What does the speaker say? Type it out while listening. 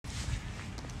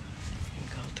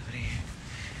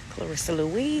Clarissa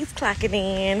Louise clocking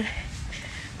in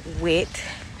with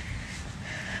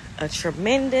a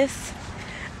tremendous.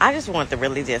 I just want to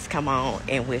really just come on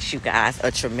and wish you guys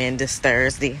a tremendous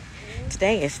Thursday.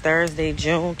 Today is Thursday,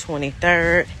 June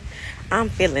 23rd. I'm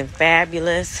feeling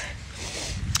fabulous.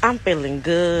 I'm feeling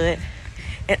good.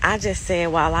 And I just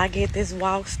said while I get this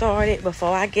walk started,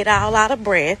 before I get all out of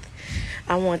breath,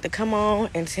 I want to come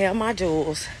on and tell my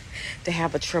jewels to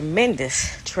have a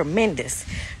tremendous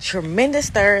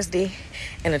Thursday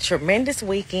and a tremendous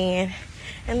weekend.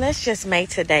 And let's just make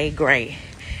today great.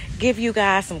 Give you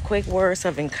guys some quick words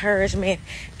of encouragement.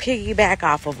 Piggyback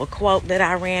off of a quote that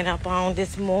I ran up on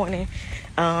this morning.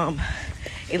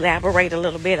 Elaborate a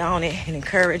little bit on it and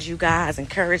encourage you guys,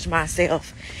 encourage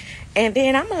myself. And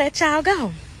then I'm going to let y'all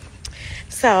go.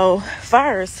 So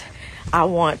first, I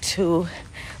want to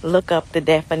look up the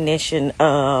definition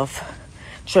of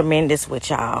tremendous with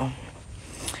y'all.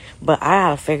 But I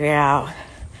gotta figure out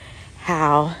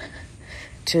how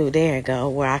to, there you go,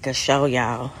 where I can show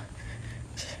y'all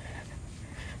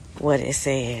what it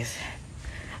says.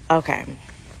 Okay.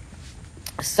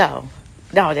 So,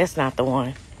 no, that's not the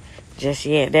one just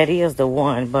yet. That is the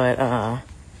one, but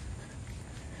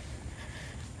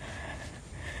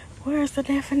where's the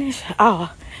definition?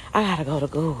 Oh, I gotta go to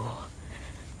Google.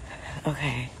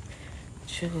 Okay.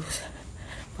 Choose.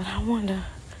 But I wonder.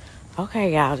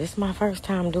 Okay, y'all, this is my first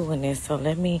time doing this, so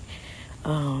let me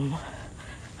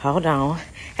hold on.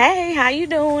 Hey, how you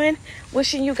doing?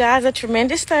 Wishing you guys a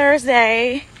tremendous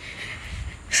Thursday.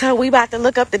 So we about to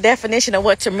look up the definition of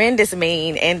what tremendous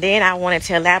mean, and then I wanted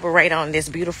to elaborate on this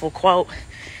beautiful quote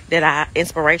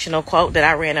inspirational quote that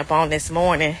I ran up on this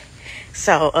morning.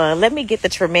 So let me get the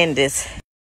tremendous.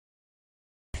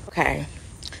 Okay,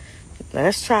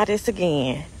 let's try this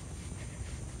again.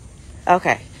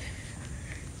 Okay.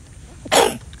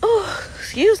 Oh,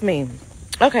 excuse me.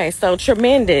 Okay, so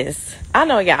tremendous. I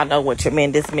know y'all know what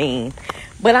tremendous mean,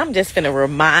 but I'm just gonna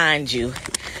remind you.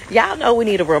 Y'all know we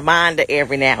need a reminder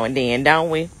every now and then, don't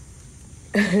we?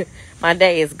 My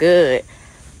day is good.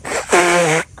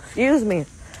 Excuse me.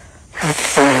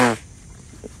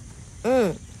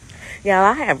 Y'all,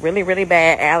 I have really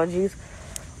bad allergies.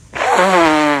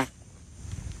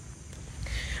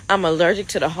 I'm allergic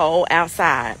to the whole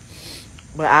outside.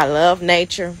 But I love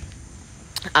nature.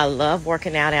 I love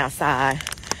working out outside.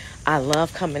 I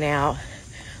love coming out,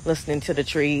 listening to the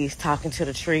trees, talking to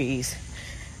the trees,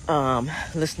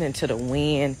 listening to the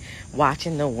wind,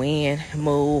 watching the wind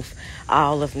move,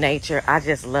 all of nature. I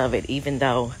just love it, even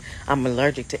though I'm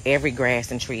allergic to every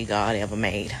grass and tree God ever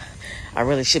made. I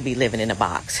really should be living in a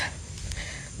box.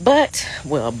 But,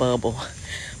 well, a bubble.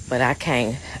 But I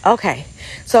can't. Okay,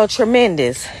 so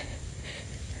tremendous.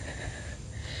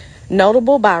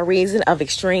 Notable by reason of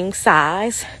extreme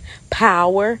size,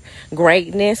 power,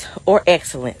 greatness, or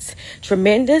excellence.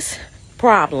 Tremendous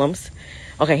problems.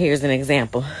 Okay, here's an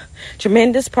example.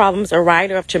 Tremendous problems, a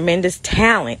writer of tremendous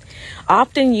talent,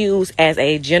 often used as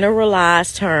a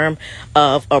generalized term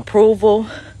of approval,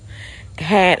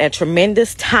 had a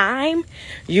tremendous time,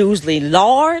 usually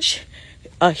large,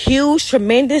 a huge,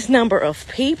 tremendous number of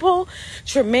people.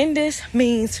 Tremendous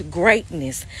means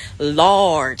greatness,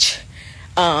 large.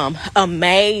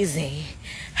 Amazing.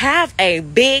 Have a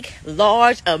big,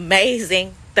 large,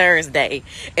 amazing Thursday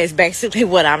is basically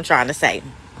what I'm trying to say.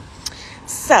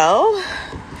 So,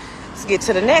 let's get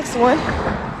to the next one.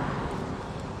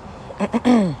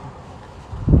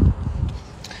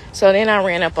 So then I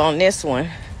ran up on this one,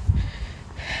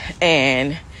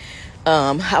 and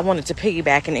I wanted to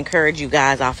piggyback and encourage you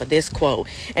guys off of this quote.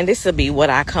 And this will be what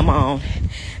I come on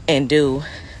and do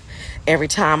every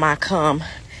time I come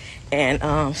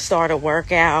and start a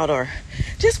workout, or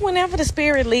just whenever the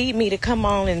spirit lead me to come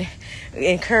on and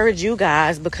encourage you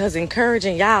guys, because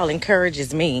encouraging y'all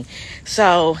encourages me.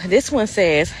 So this one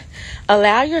says,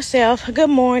 allow yourself, good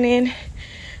morning,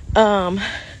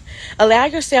 allow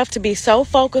yourself to be so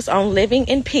focused on living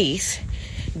in peace,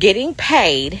 getting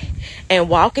paid, and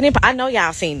walking in, I know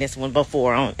y'all seen this one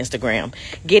before on Instagram,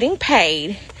 getting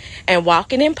paid and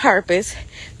walking in purpose,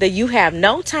 that you have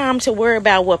no time to worry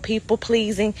about people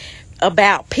pleasing,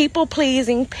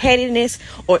 pettiness,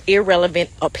 or irrelevant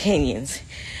opinions.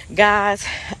 Guys,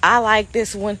 I like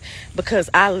this one because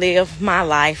I live my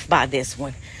life by this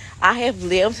one. I have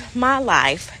lived my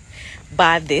life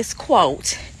by this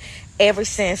quote ever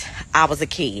since I was a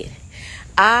kid.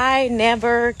 I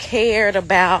never cared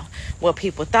about what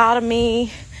people thought of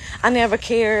me. I never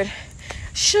cared.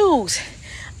 Shoot,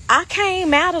 I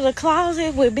came out of the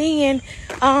closet with being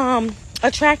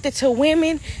attracted to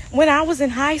women when I was in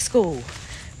high school.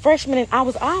 I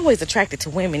was always attracted to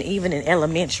women, even in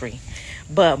elementary.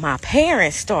 But my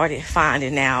parents started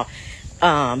finding out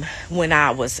when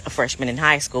I was a freshman in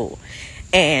high school.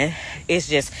 And it's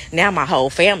just, now my whole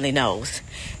family knows.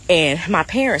 And my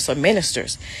parents are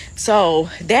ministers. So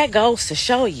that goes to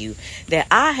show you that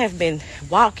I have been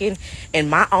walking in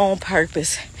my own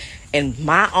purpose, in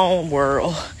my own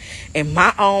world, in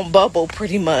my own bubble,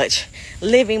 pretty much,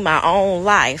 living my own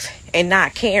life and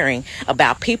not caring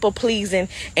about people pleasing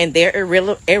and their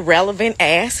irrelevant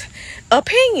ass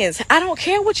opinions. I don't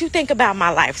care what you think about my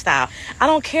lifestyle. I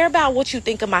don't care about what you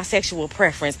think of my sexual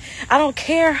preference. I don't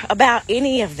care about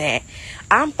any of that.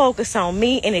 I'm focused on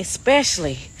me, and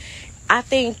especially, I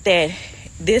think that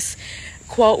this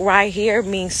quote right here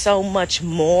means so much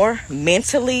more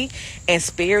mentally and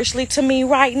spiritually to me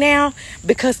right now,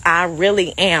 because I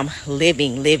really am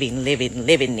living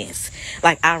this.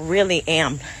 Like, I really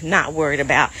am not worried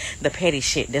about the petty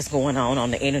shit that's going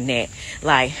on the internet.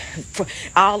 Like,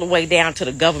 all the way down to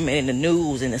the government and the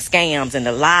news and the scams and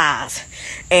the lies.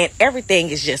 And everything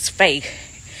is just fake.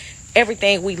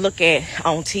 Everything we look at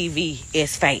on TV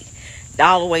is fake.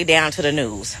 All the way down to the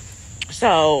news.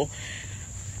 So,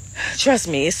 trust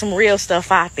me, it's some real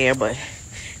stuff out there, but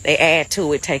they add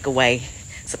to it, take away,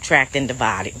 subtract, and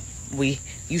divide it.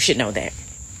 You should know that.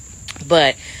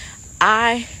 But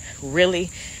I really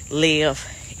live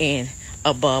in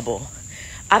a bubble.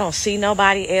 I don't see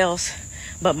nobody else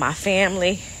but my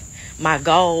family, my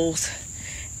goals,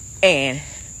 and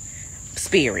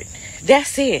spirit.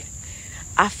 That's it.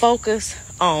 I focus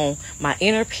on my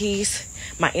inner peace,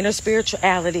 my inner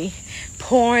spirituality,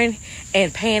 pouring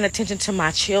and paying attention to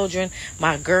my children,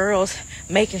 my girls,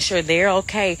 making sure they're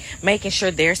okay, making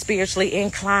sure they're spiritually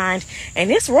inclined.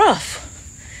 And it's rough.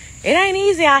 It ain't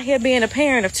easy out here being a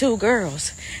parent of 2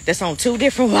 girls that's on 2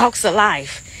 different walks of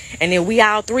life. And then we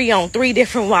all 3 on 3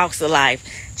 different walks of life.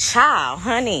 Child,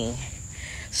 honey.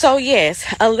 So yes,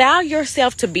 allow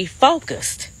yourself to be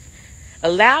focused.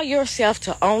 Allow yourself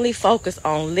to only focus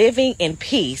on living in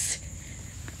peace.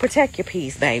 Protect your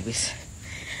peace, babies.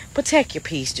 Protect your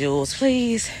peace, Jules.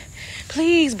 Please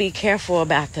be careful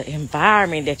about the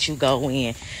environment that you go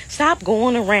in. Stop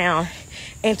going around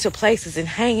into places and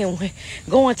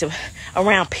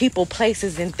around people,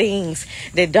 places, and things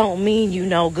that don't mean you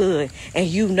no good. And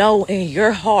you know in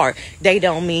your heart they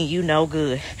don't mean you no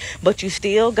good. But you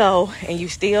still go and you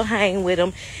still hang with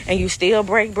them and you still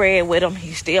break bread with them.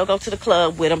 You still go to the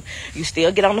club with them. You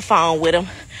still get on the phone with them.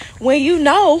 When you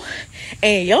know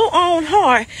in your own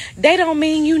heart they don't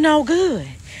mean you no good.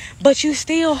 But you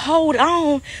still hold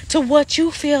on to what you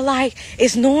feel like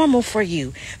is normal for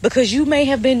you. Because you may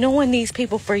have been knowing these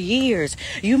people for years.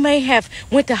 You may have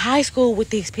went to high school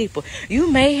with these people. You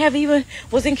may have even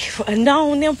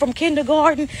known them from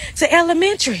kindergarten to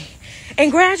elementary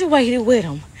and graduated with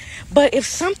them. But if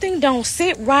something don't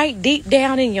sit right deep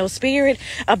down in your spirit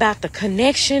about the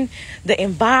connection, the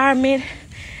environment,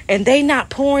 and they not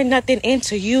pouring nothing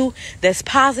into you that's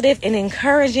positive and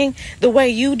encouraging the way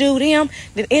you do them,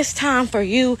 then it's time for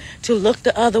you to look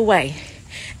the other way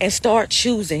and start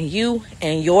choosing you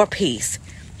and your peace.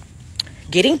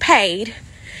 Getting paid,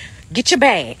 get your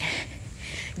bag.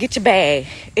 Get your bag.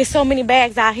 It's so many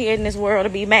bags out here in this world to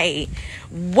be made.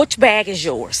 Which bag is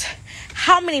yours?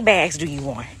 How many bags do you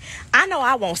want? I know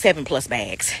I want 7+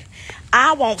 bags.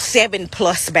 I want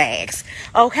 7+ bags.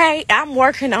 Okay? I'm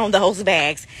working on those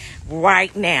bags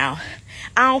right now.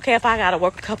 I don't care if I gotta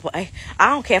work I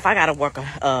don't care if I gotta work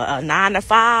a 9 to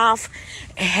 5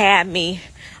 and have me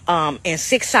in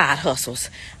 6 side hustles.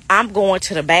 I'm going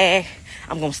to the bag.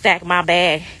 I'm gonna stack my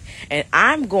bag, and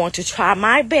I'm going to try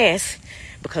my best,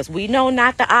 because we know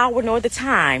not the hour nor the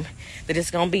time that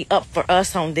it's going to be up for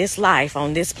us on this life,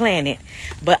 on this planet.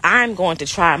 But I'm going to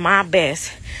try my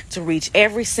best to reach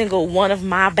every single one of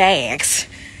my bags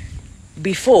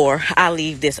before I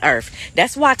leave this earth.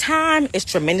 That's why time is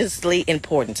tremendously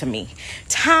important to me.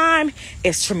 Time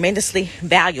is tremendously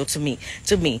valuable to me.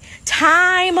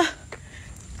 Time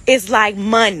is like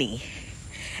money.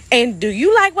 And do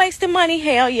you like wasting money?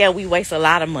 Hell yeah, we waste a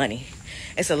lot of money.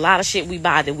 It's a lot of shit we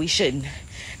buy that we shouldn't.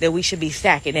 That we should be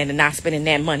stacking and not spending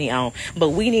that money on. But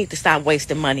we need to stop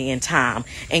wasting money and time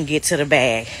and get to the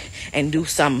bag and do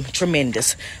something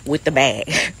tremendous with the bag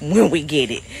when we get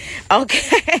it.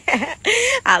 Okay.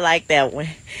 I like that one.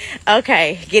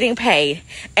 Okay. Getting paid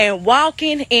and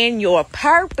walking in your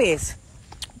purpose.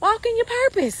 Walk in your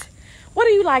purpose. What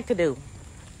do you like to do?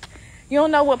 You don't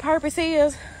know what purpose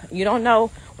is? You don't know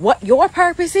what your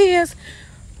purpose is?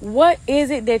 What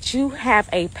is it that you have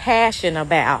a passion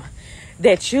about?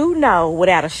 That you know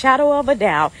without a shadow of a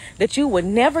doubt that you would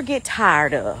never get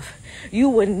tired of. You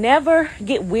would never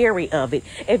get weary of it.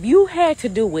 If you had to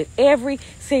do it every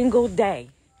single day,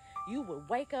 you would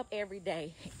wake up every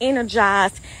day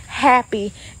energized,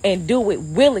 happy, and do it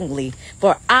willingly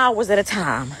for hours at a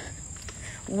time.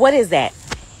 What is that?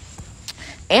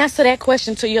 Answer that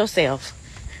question to yourself.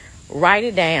 Write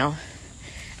it down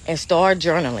and start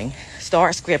journaling,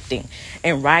 start scripting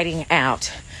and writing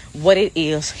out what it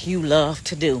is you love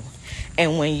to do.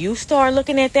 And when you start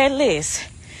looking at that list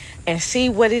and see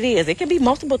what it is, it can be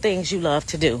multiple things you love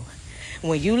to do.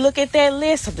 When you look at that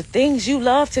list of the things you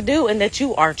love to do and that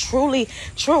you are truly,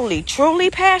 truly, truly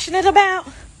passionate about,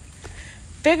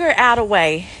 figure out a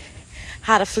way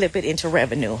how to flip it into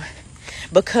revenue.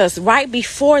 Because right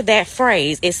before that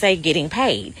phrase, it say getting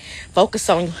paid. Focus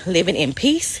on living in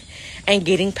peace and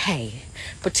getting paid.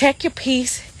 Protect your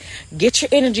peace. Get your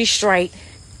energy straight.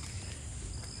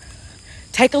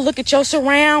 Take a look at your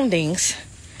surroundings.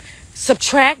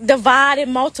 Subtract, divide,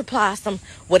 and multiply some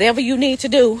whatever you need to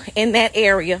do in that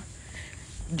area.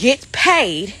 Get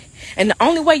paid. And the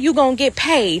only way you're going to get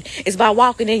paid is by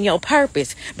walking in your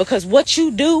purpose. Because what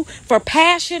you do for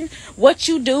passion, what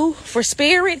you do for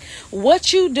spirit,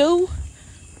 what you do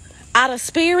out of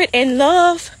spirit and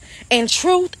love and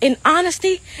truth and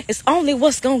honesty is only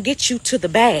what's going to get you to the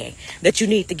bag that you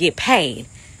need to get paid.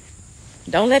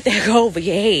 Don't let that go over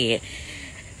your head.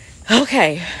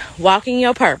 Okay, walking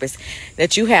your purpose.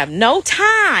 That you have no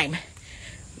time.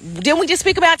 Didn't we just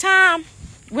speak about time?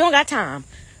 We don't got time.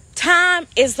 Time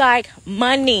is like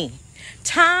money.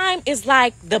 Time is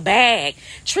like the bag.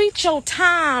 Treat your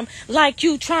time like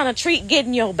you trying to treat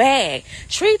getting your bag.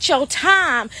 Treat your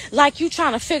time like you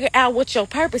trying to figure out what your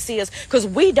purpose is, because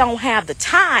we don't have the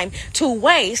time to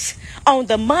waste on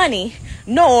the money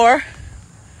nor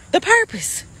the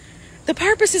purpose. The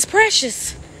purpose is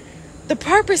precious. The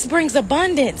purpose brings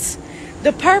abundance.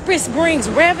 The purpose brings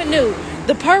revenue.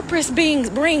 The purpose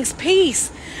brings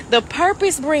peace. The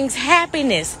purpose brings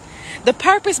happiness. The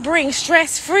purpose brings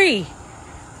stress-free.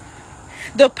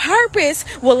 The purpose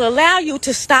will allow you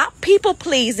to stop people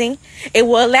pleasing. It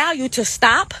will allow you to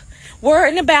stop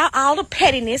worrying about all the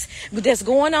pettiness that's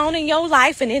going on in your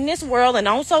life and in this world and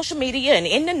on social media and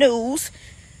in the news.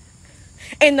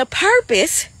 And the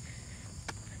purpose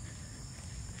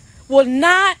will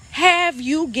not have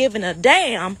you giving a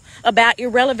damn about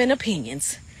irrelevant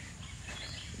opinions.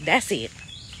 That's it.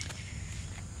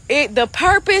 The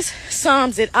purpose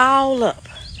sums it all up.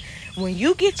 When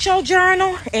you get your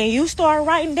journal and you start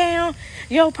writing down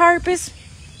your purpose,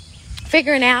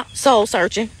 figuring out, soul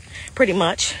searching, pretty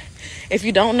much. If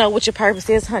you don't know what your purpose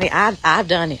is, honey, I've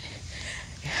done it.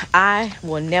 I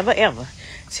will never, ever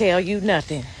tell you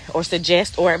nothing or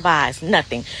suggest or advise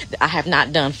nothing that I have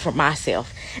not done for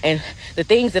myself. And the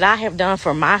things that I have done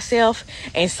for myself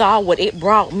and saw what it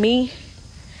brought me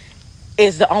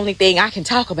is the only thing I can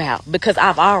talk about, because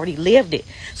I've already lived it.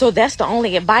 So that's the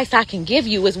only advice I can give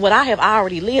you, is what I have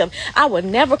already lived. I would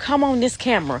never come on this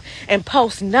camera and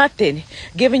post nothing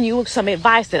giving you some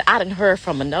advice that I done heard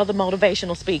from another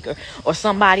motivational speaker or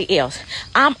somebody else.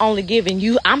 I'm only giving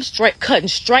you, I'm cutting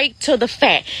straight to the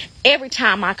fact every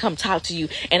time I come talk to you,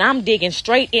 and I'm digging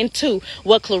straight into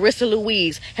what Clarissa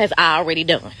Louise has already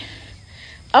done.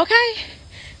 Okay?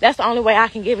 That's the only way I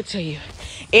can give it to you.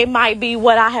 It might be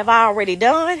what I have already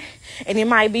done, and it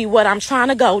might be what I'm trying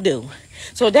to go do.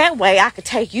 So that way I could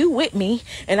take you with me,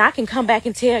 and I can come back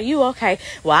and tell you, okay,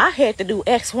 well, I had to do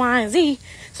X, Y, and Z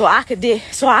so I can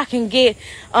get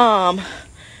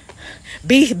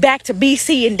back to B,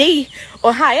 C, and D,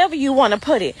 or however you want to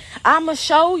put it. I'm going to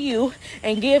show you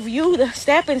and give you the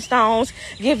stepping stones,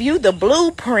 give you the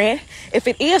blueprint if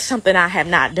it is something I have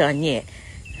not done yet.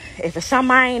 If it's something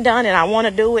I ain't done and I want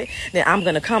to do it, then I'm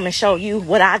going to come and show you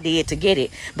what I did to get it,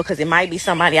 because it might be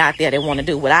somebody out there that want to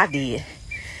do what I did,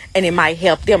 and it might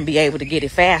help them be able to get it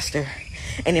faster,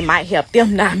 and it might help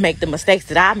them not make the mistakes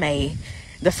that I made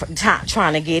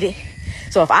trying to get it.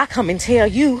 So if I come and tell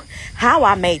you how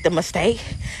I made the mistake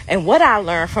and what I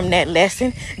learned from that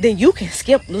lesson, then you can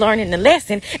skip learning the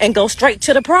lesson and go straight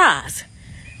to the prize.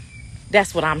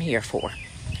 That's what I'm here for.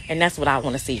 And that's what I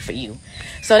want to see for you.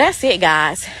 So that's it,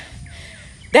 guys.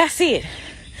 That's it.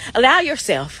 Allow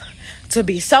yourself to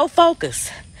be so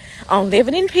focused on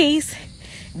living in peace,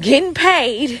 getting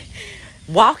paid,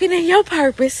 walking in your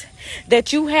purpose,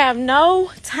 that you have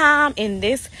no time in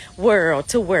this world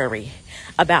to worry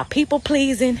about people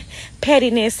pleasing,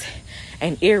 pettiness,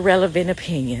 and irrelevant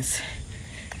opinions.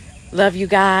 Love you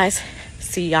guys.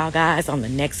 See y'all guys on the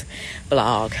next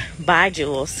vlog. Bye,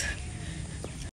 Jules.